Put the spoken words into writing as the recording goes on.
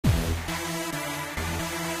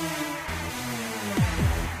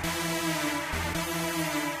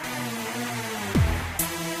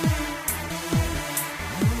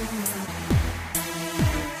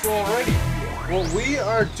What we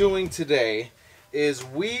are doing today is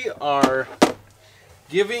we are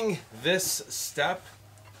giving this step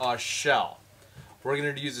a shell. We're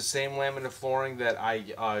going to use the same laminate flooring that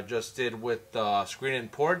I just did with the screen and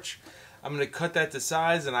porch. I'm going to cut that to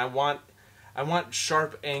size, and I want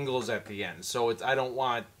sharp angles at the end. So I don't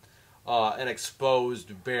want an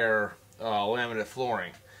exposed bare laminate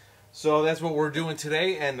flooring. So that's what we're doing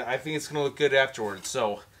today, and I think it's going to look good afterwards.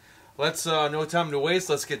 So let's no time to waste.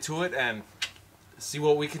 Let's get to it and see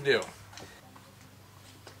what we can do.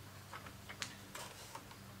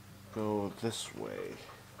 Go this way.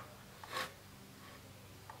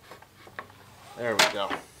 There we go.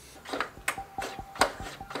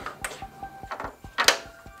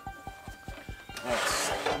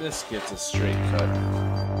 This gets a straight cut.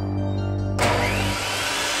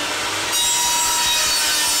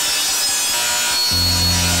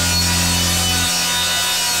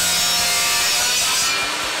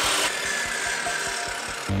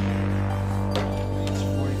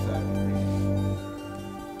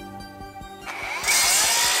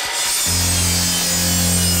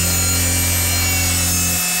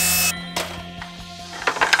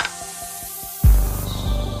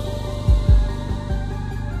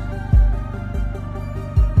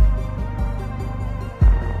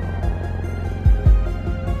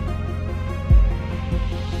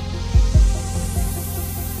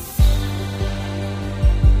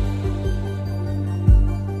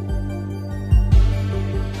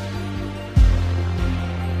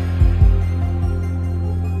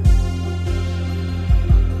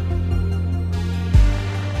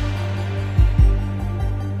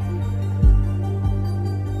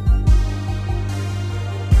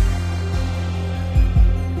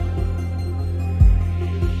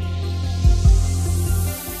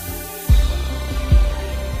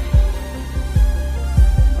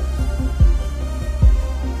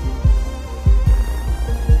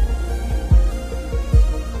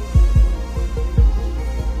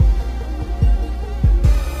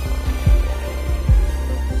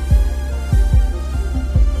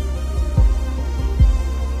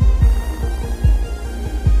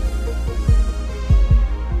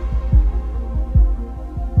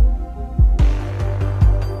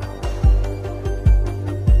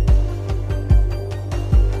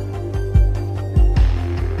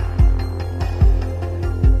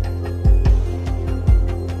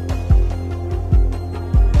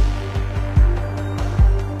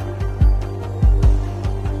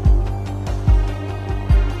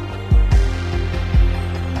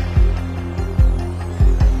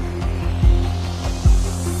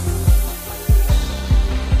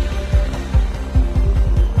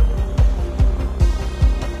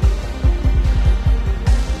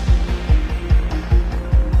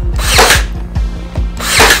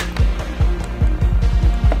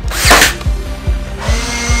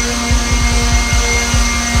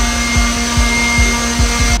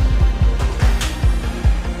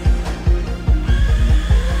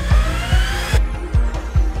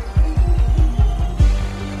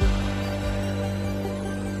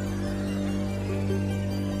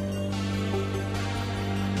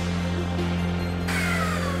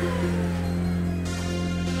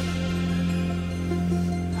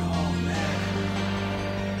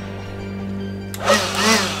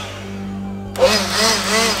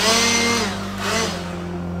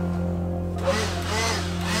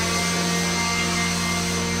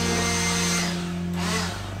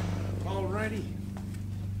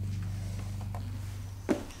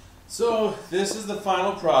 So this is the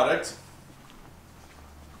final product.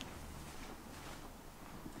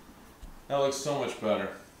 That looks so much better.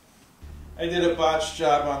 I did a botched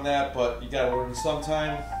job on that, but you gotta learn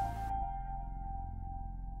sometime.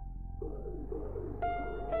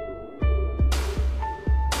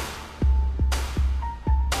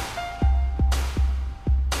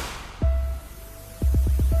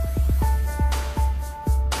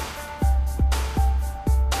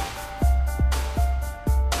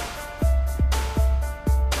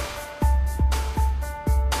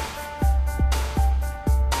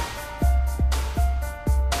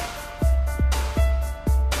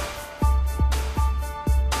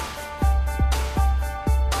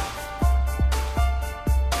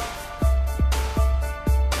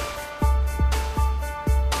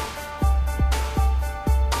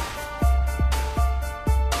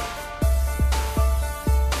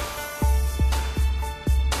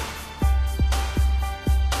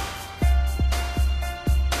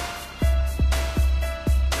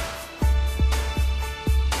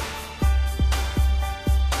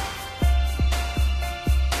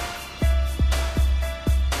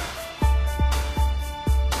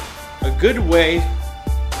 good way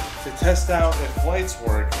to test out if lights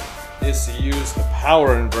work is to use the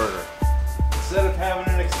power inverter. Instead of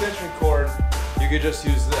having an extension cord, you could just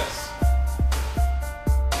use this.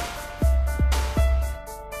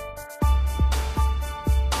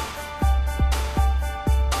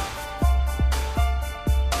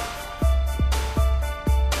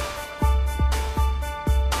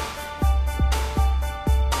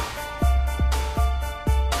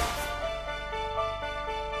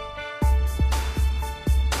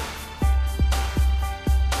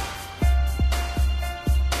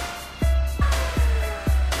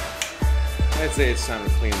 I'd say it's time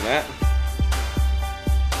to clean that.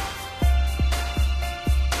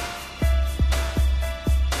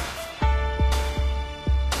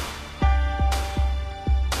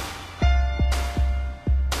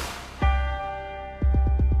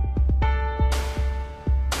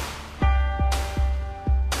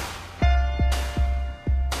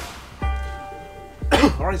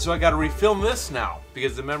 Alright, so I gotta refilm this now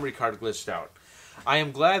because the memory card glitched out. I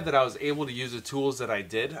am glad that I was able to use the tools that I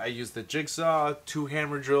did. I used the jigsaw, 2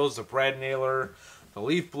 hammer drills, the brad nailer, the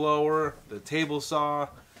leaf blower, the table saw,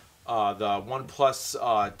 the 1+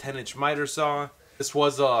 10-inch miter saw. This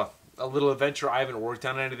was a little adventure. I haven't worked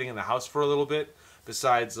on anything in the house for a little bit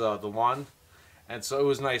besides the lawn, and so it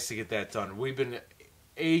was nice to get that done. We've been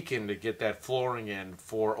aching to get that flooring in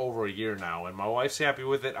for over a year now, and my wife's happy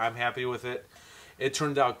with it. I'm happy with it. It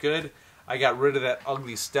turned out good. I got rid of that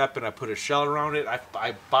ugly step and I put a shell around it.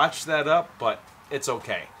 I botched that up, but it's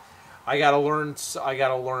okay. I gotta learn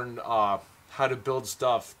how to build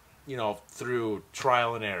stuff, you know, through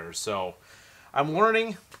trial and error. So I'm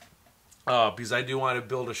learning because I do want to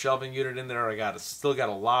build a shelving unit in there. I still got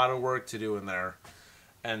a lot of work to do in there,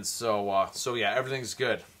 and so yeah, everything's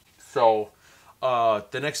good. So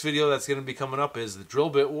the next video that's gonna be coming up is the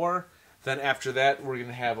drill bit war. Then after that, we're going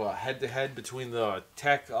to have a head-to-head between the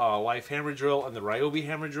Tech Life hammer drill and the Ryobi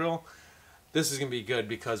hammer drill. This is going to be good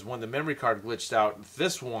because when the memory card glitched out,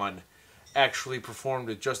 this one actually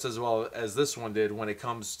performed just as well as this one did when it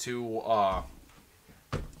comes to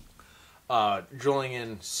drilling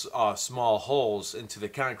in small holes into the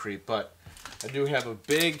concrete. But I do have a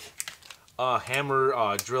big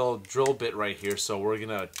hammer drill bit right here, so we're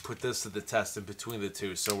gonna put this to the test in between the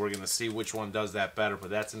two, so we're gonna see which one does that better, but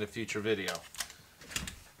that's in a future video.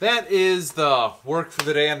 That is the work for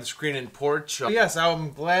the day on the screen and porch. Yes,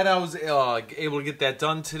 I'm glad I was able to get that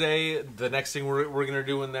done today. The next thing we're gonna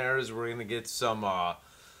do in there is we're gonna get some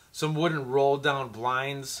wooden roll down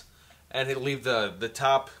blinds and leave the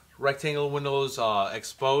top rectangle windows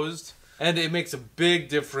exposed. And it makes a big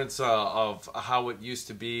difference of how it used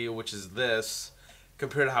to be, which is this,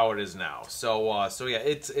 compared to how it is now. So yeah,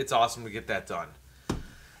 it's awesome to get that done.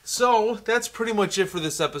 So that's pretty much it for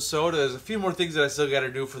this episode. There's a few more things that I still got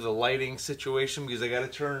to do for the lighting situation because I got to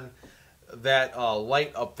turn that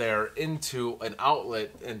light up there into an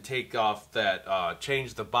outlet and take off that,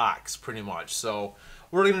 change the box pretty much. So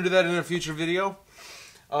we're going to do that in a future video.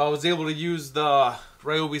 I was able to use the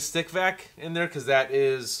Ryobi stick vac in there because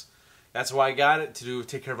that's why I got it, to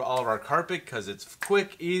take care of all of our carpet, because it's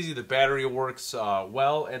quick, easy, the battery works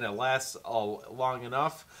well, and it lasts long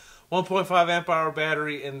enough. 1.5 amp hour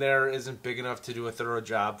battery in there isn't big enough to do a thorough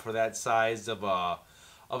job for that size of a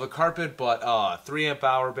carpet, but 3 amp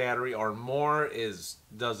hour battery or more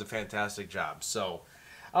does a fantastic job. So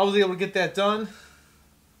I was able to get that done,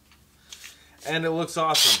 and it looks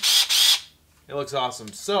awesome. It looks awesome.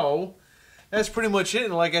 So that's pretty much it,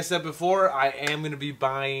 and like I said before, I am going to be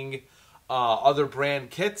buying other brand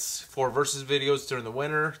kits for versus videos during the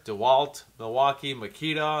winter. DeWalt, Milwaukee,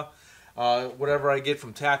 Makita, whatever I get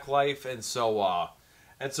from Tack Life, and so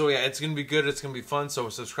yeah, it's gonna be good. It's gonna be fun. So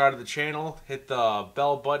subscribe to the channel, hit the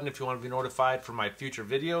bell button if you want to be notified for my future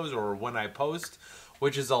videos or when I post,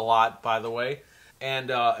 which is a lot, by the way. And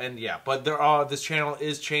yeah, but this channel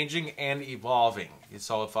is changing and evolving.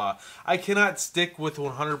 So if I cannot stick with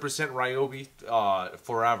 100% Ryobi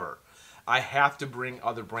forever. I have to bring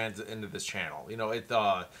other brands into this channel. You know,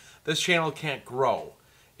 this channel can't grow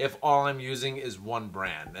if all I'm using is one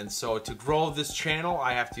brand. And so to grow this channel,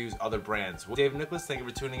 I have to use other brands. Dave Nicholas, thank you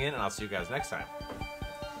for tuning in, and I'll see you guys next time.